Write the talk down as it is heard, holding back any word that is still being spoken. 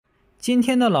今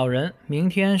天的老人，明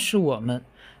天是我们。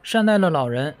善待了老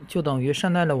人，就等于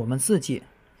善待了我们自己。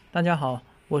大家好，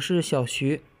我是小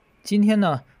徐。今天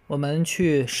呢，我们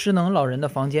去失能老人的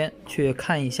房间去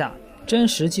看一下，真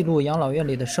实记录养老院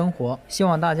里的生活。希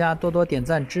望大家多多点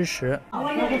赞支持。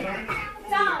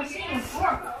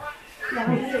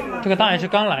这个大爷是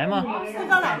刚来吗？是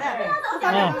刚来的，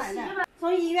刚来的，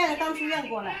从医院刚出院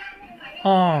过来。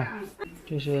哦，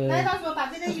这是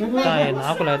大爷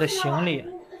拿过来的行李。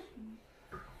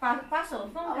把手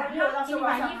放开，给你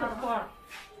把衣服脱了。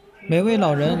每位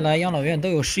老人来养老院都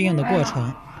有适应的过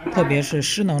程，特别是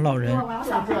失能老人。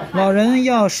老人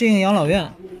要适应养老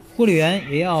院，护理员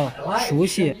也要熟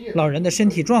悉老人的身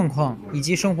体状况以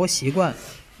及生活习惯。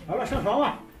好了，上床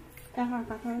吧。待会儿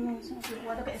把他弄上去，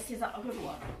我都给洗澡去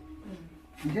我。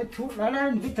你这出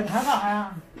来，你整他干啥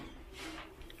呀？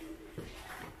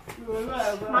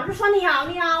妈，这说你要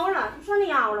了，说你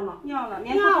要了吗？要了，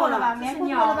棉裤脱了吧？棉裤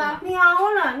脱了吧？你要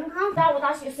了，你看，待会儿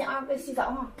我洗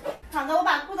澡哈。躺着，我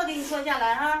把裤子给你脱下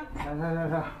来啊。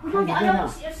来，不用洗，要不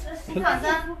洗躺着。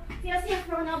别洗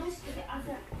服，你要不洗的啊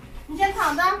是。你先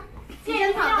躺着，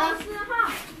先躺着。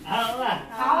哈。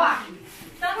好啊，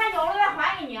等他有了再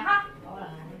还给你哈。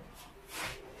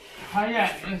他也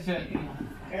是。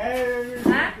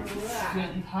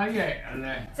真他也了，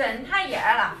真他也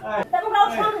了。咱们搞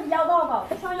床上腰高高，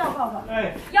床腰高高。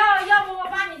要不我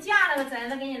把你架那个枕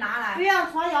头给你拿来。不要，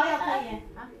床摇也可以。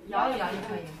啊，摇也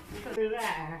可以。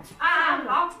啊，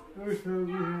好。好。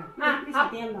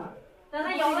等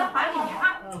他有了还给你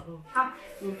啊。好。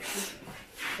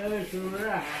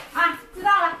啊，知道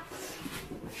了。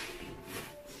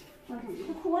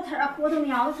这裤腿儿、裤头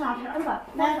尿上腿儿吧，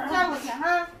来转过去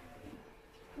哈。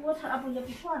我这不也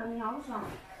不错了，尿上。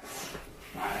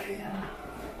哎呀，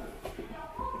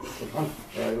我看，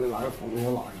我拿个桶给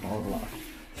我拉一包出来。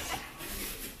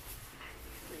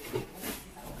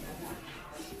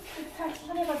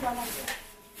他那个转过去。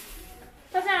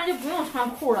他这样就不用穿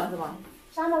裤了是吧？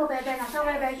上那个白上，上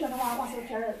外白去的话，往手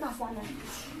皮儿那酸的。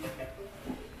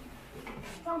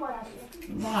转过来去。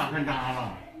那干啥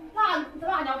了？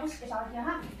那尿不湿小心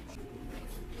哈。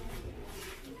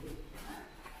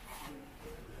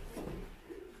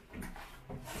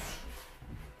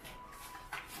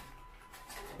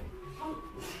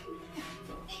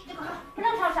不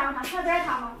能朝上，朝边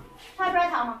躺吗？朝边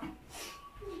躺吗？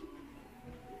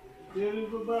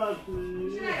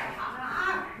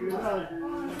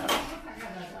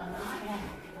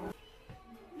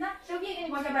那手机给你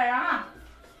挂这边啊，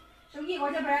手机挂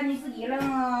这边，你自己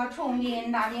能充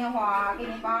电打电话，给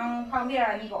你放旁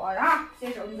边你挂着啊，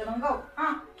随手你就能够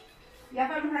啊。也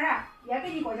分盆啊，也给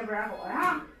你挂这边挂着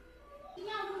啊。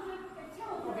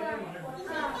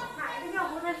买个尿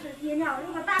不湿是憋尿，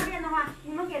如果大便的话，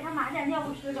你们给他买点尿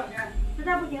不湿搁这儿。实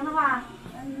在不行的话，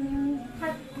他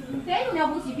得有尿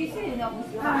不湿，必须有尿不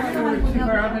湿。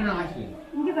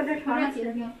你就搁这床上洗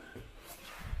着行。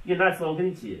你来时候我给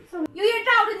你洗。有人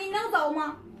罩着你能走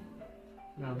吗？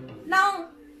能。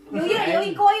有一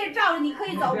个人罩着你可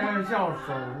以走吗？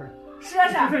试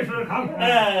试。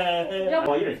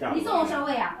我有点像。你总收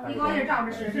位啊？一个人罩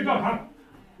着试试。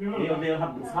溜还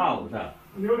不吵是吧？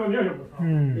溜不不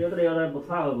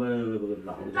吵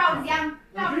不照着讲。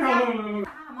大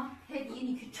吗？太低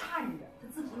你去搀着，他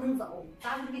自己能走。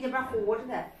大叔给这边活着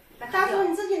他。大叔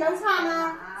你自己能擦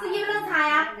吗？自己不能擦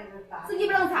呀？自己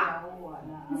不能擦。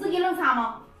你自己能擦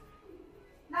吗？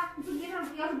那你自己要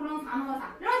是不能擦，那我擦。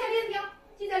扔下去行，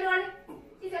系在这里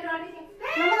行。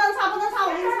能不能擦？不能擦，我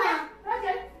给你擦。扔下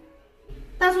去。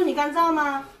大叔你干燥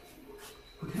吗？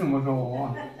不听我说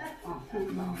啊。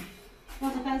要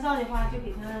是干燥的话，就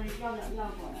给他要点药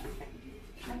过来。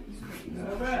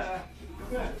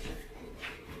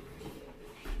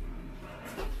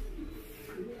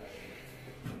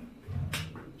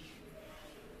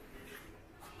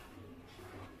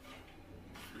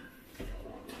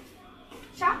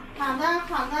上，躺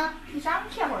着，你上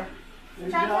去歇会儿，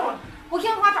不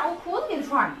行的话找个裤子给你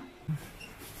穿。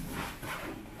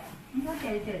你看这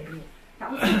找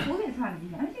个裤子给你穿就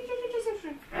行。这就是，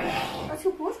把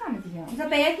秋裤穿着就行。你说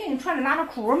白天你穿着拉着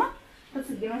裤吗？他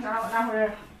自己能上那会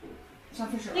儿上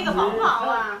厕所。那个好不好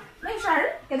啊？没事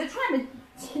儿，给他穿着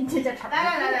这穿。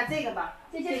来，这个吧，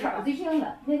这穿就行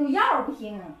了。那个腰不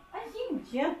行。哎，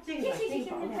行，这个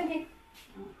行。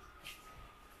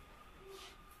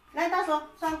来，大叔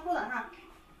穿裤子哈。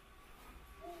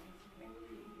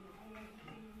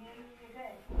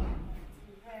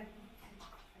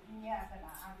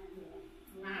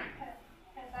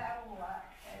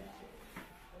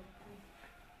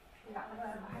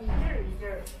一阵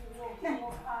儿。我看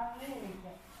那个，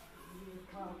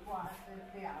挂是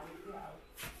掉。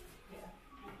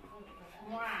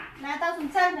哇！来，到时候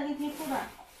站起来，给你扶着。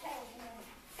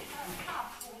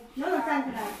能站起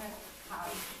来？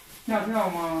要票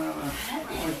吗？我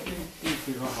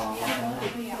去个好。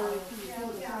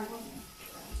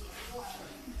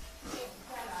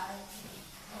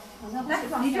来，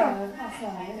你这儿，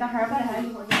大孩儿把他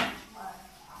一会儿去。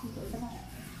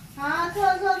好，坐。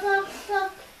来，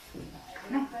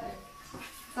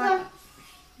坐。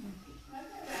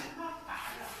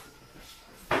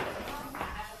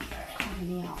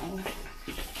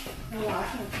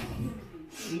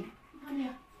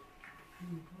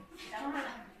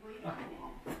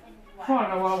算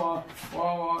了，我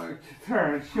这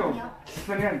儿秀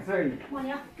4年这里。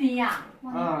对呀。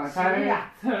啊，在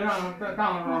这让当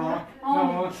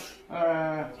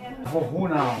我胡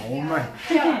闹我们。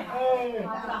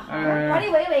往里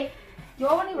喂，就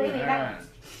往里喂来。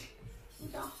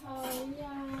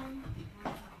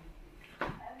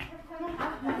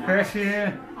这是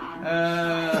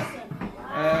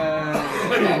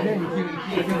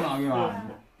敬老院，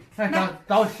咱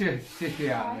早谢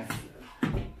啊。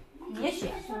也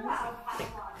学。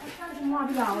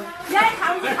愿意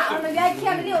唱就唱了，愿意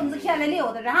填了留就填了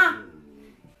留的哈。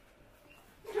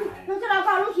能这老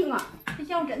高能听啊？这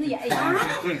小真的也呀。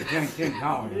挺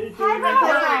高的。太高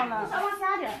了，稍往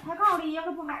下点，太高的也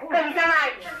可不好。我不敢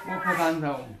走。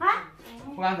啊？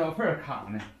不敢走，份炕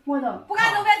呢。我走，不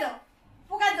敢走别走，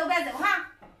不敢走别走哈，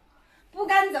不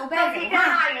敢走别走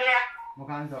哈。不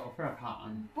敢走，份炕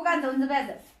呢。不敢走你就别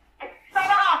走。大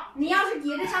宝，你要是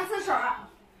急着上厕所，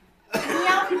你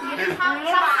要是急着上厕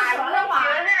所的话，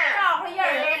找个人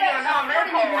儿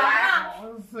分你啊。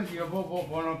自己不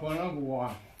能过。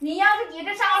你要是急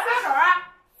着上厕所，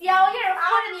叫人扶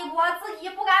着你过，自己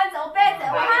不敢走别走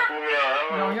哈。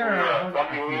叫人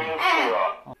哎，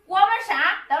我们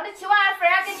仨等着吃完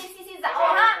饭给你洗澡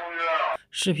哈。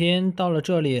视频到了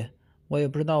这里，我也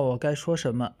不知道我该说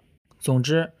什么。总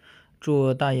之，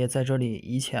祝大爷在这里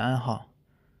一切安好。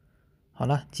好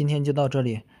了，今天就到这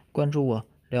里，关注我，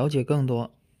了解更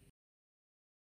多。